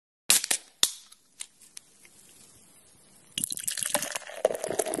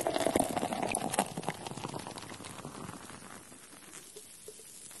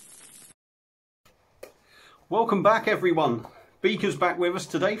Welcome back everyone. Beaker's back with us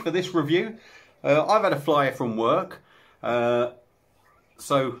today for this review. I've had a flyer from work, so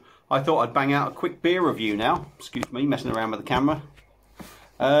I thought I'd bang out a quick beer review now. Excuse me, messing around with the camera.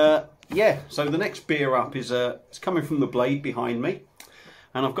 Yeah, so the next beer up is it's coming from the Blade behind me,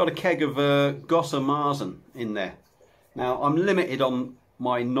 and I've got a keg of Gosser marzen in there. Now I'm limited on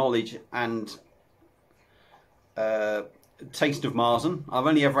my knowledge and taste of marzen. I've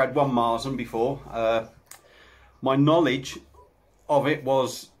only ever had one marzen before. My knowledge of it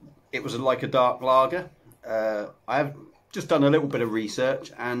was like a dark lager. I have just done a little bit of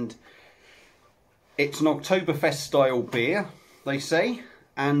research, and it's an Oktoberfest style beer, they say,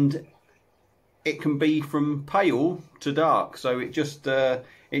 and it can be from pale to dark, so it just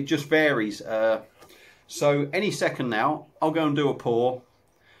varies. So any second now I'll go and do a pour.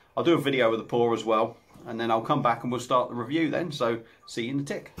 I'll do a video of the pour as well, and then I'll come back and we'll start the review then. So see you in a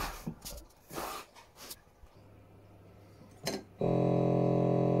tick.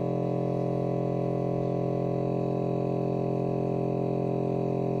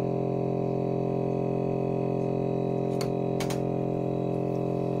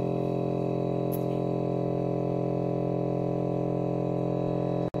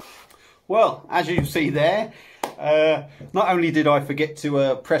 Well, as you see there, not only did I forget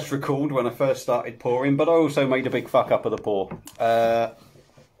to press record when I first started pouring, but I also made a big fuck up of the pour.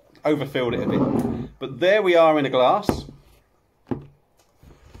 Overfilled it a bit. But there we are in a glass.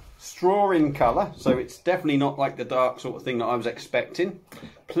 Straw in colour, so it's definitely not like the dark sort of thing that I was expecting.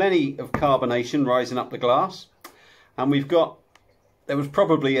 Plenty of carbonation rising up the glass. And we've got, there was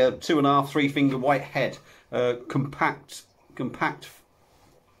probably a 2.5, 3 finger white head. Compact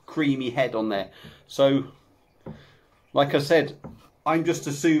creamy head on there. So like I said, I'm just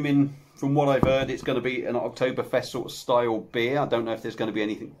assuming from what I've heard it's going to be an Oktoberfest sort of style beer. I don't know if there's going to be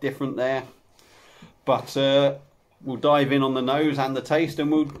anything different there, but we'll dive in on the nose and the taste, and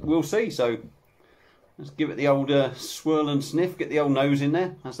we'll see. So let's give it the old swirl and sniff, get the old nose in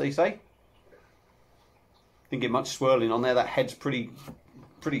there, as they say. Didn't get much swirling on there. That head's pretty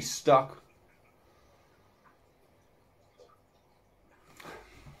stuck.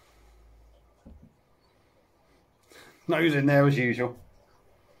 Nose in there as usual.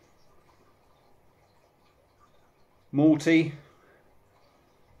 Malty.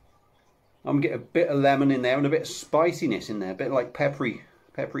 I'm getting a bit of lemon in there and a bit of spiciness in there, a bit like peppery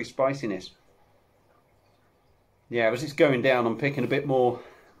spiciness. Yeah, as it's going down, I'm picking a bit more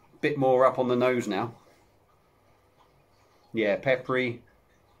up on the nose now. Yeah, peppery,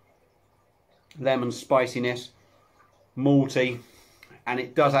 lemon spiciness, malty, and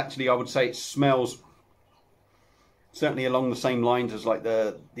it does actually, I would say, it smells certainly along the same lines as like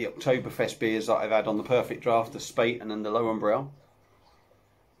the Oktoberfest beers that I've had on the Perfect Draft, the Spate and then the Lowenbrau.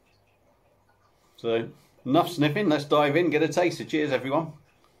 So enough sniffing, let's dive in, get a taste. So cheers everyone.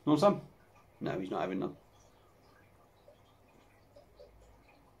 Want some? No, he's not having none.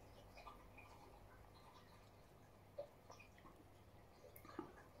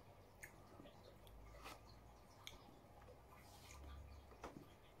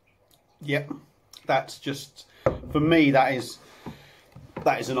 Yep, that's just, for me, that is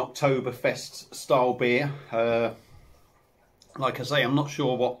an Oktoberfest style beer. Like I say, I'm not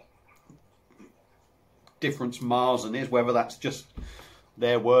sure what difference marzen is, whether that's just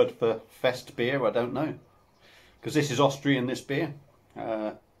their word for fest beer, I don't know, because this is Austrian, this beer.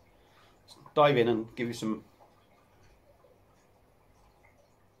 Let's dive in and give you some.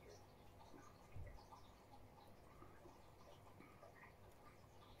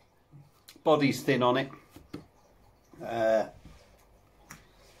 Body's thin on it.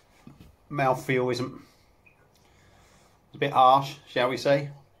 Mouthfeel isn't, it's a bit harsh, shall we say.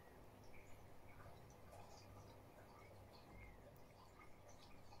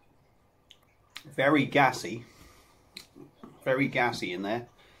 Very gassy in there.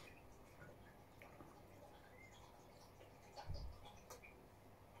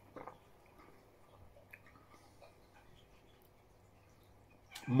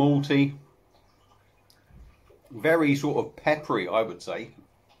 Malty. Very sort of peppery, I would say.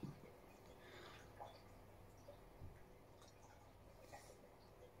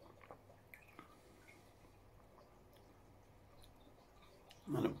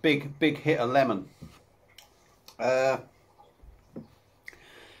 And a big hit of lemon.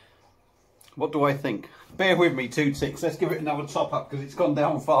 What do I think? Bear with me 2 ticks. Let's give it another top up because it's gone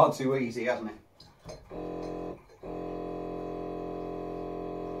down far too easy, hasn't it?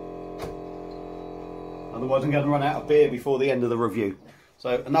 Otherwise I'm going to run out of beer before the end of the review.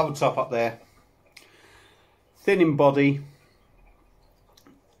 So another top up there. Thin in body.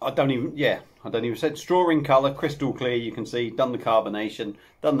 I don't even, yeah, I don't even said straw in colour, crystal clear. You can see, done the carbonation,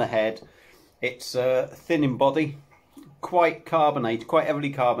 done the head. It's thin in body, quite carbonated, quite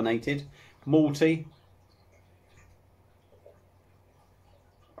heavily carbonated, malty.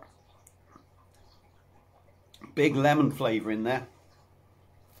 Big lemon flavour in there,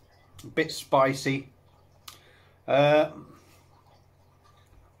 a bit spicy.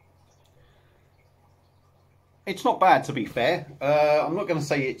 It's not bad, to be fair. I'm not going to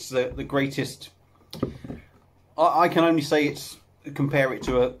say it's the greatest. I can only say compare it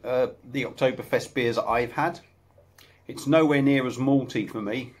to the Oktoberfest beers that I've had. It's nowhere near as malty for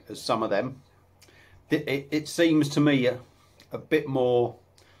me as some of them. It seems to me a bit more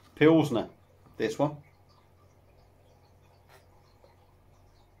Pilsner, this one.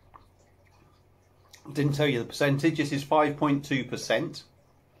 Didn't tell you the percentage. This is 5.2%.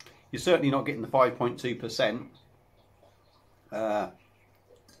 You're certainly not getting the 5.2%.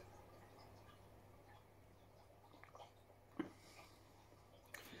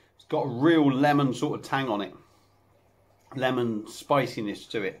 It's got a real lemon sort of tang on it. Lemon spiciness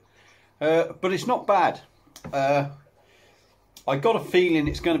to it. But it's not bad. I got a feeling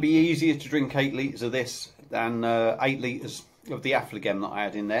it's going to be easier to drink 8 litres of this than 8 litres of the Affligem that I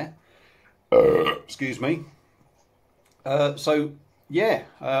had in there. Excuse me. So yeah,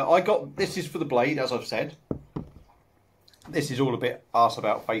 I got, this is for the Blade, as I've said. This is all a bit arse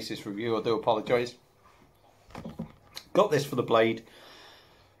about face, this review, I do apologise. Got this for the Blade,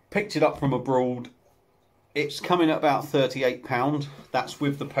 picked it up from abroad. It's coming at about £38. That's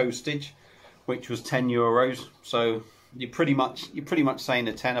with the postage, which was €10. So you're pretty much saying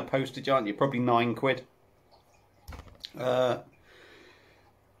a tenner postage, aren't you? Probably £9.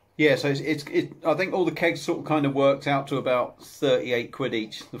 Yeah, so I think all the kegs sort of kind of worked out to about £38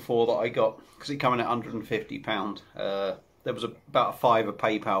 each, the 4 that I got, because it coming at £150. There was about a £5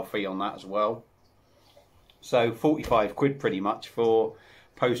 PayPal fee on that as well. So £45 pretty much for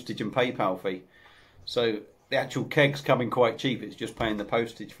postage and PayPal fee. So the actual keg's coming quite cheap, it's just paying the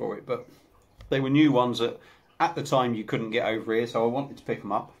postage for it. But they were new ones that at the time you couldn't get over here, so I wanted to pick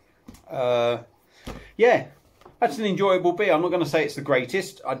them up. Yeah. That's an enjoyable beer. I'm not going to say it's the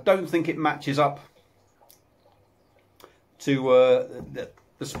greatest. I don't think it matches up to the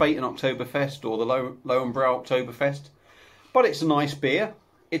Spaten Oktoberfest or the Lowenbrau Oktoberfest. But it's a nice beer.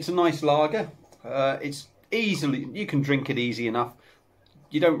 It's a nice lager. It's easily, you can drink it easy enough.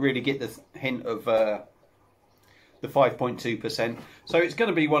 You don't really get the hint of the 5.2%. So it's going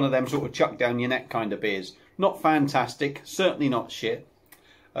to be one of them sort of chuck down your neck kind of beers. Not fantastic. Certainly not shit.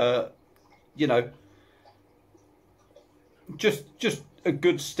 You know, just a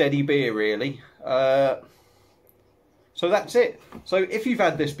good steady beer really. So that's it. So if you've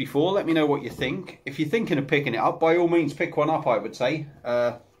had this before, let me know what you think. If you're thinking of picking it up, by all means pick one up, I would say.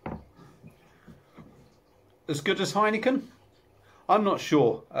 As good as Heineken? I'm not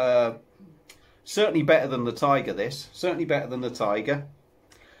sure. Certainly better than the Tiger, this. Certainly better than the Tiger.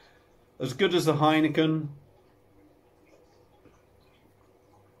 As good as the Heineken.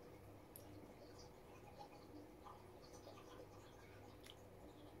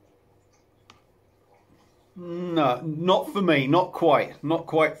 No, not for me, not quite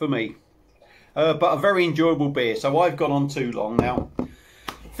for me. But a very enjoyable beer. So I've gone on too long now.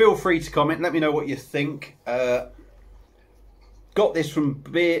 Feel free to comment, let me know what you think. Got this from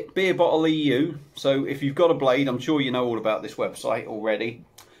Beer Bottle EU. So if you've got a Blade, I'm sure you know all about this website already.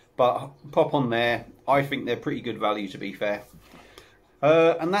 But pop on there. I think they're pretty good value, to be fair.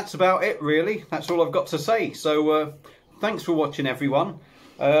 And that's about it, really. That's all I've got to say. So thanks for watching, everyone.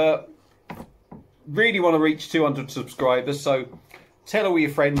 Really want to reach 200 subscribers, so tell all your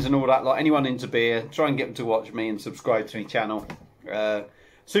friends and all that, like anyone into beer, try and get them to watch me and subscribe to my channel. As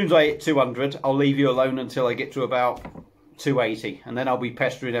soon as I hit 200, I'll leave you alone until I get to about 280, and then I'll be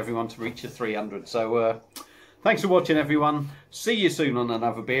pestering everyone to reach the 300. So thanks for watching, everyone. See you soon on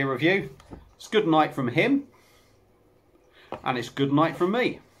another beer review. It's good night from him, and it's good night from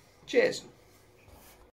me. Cheers.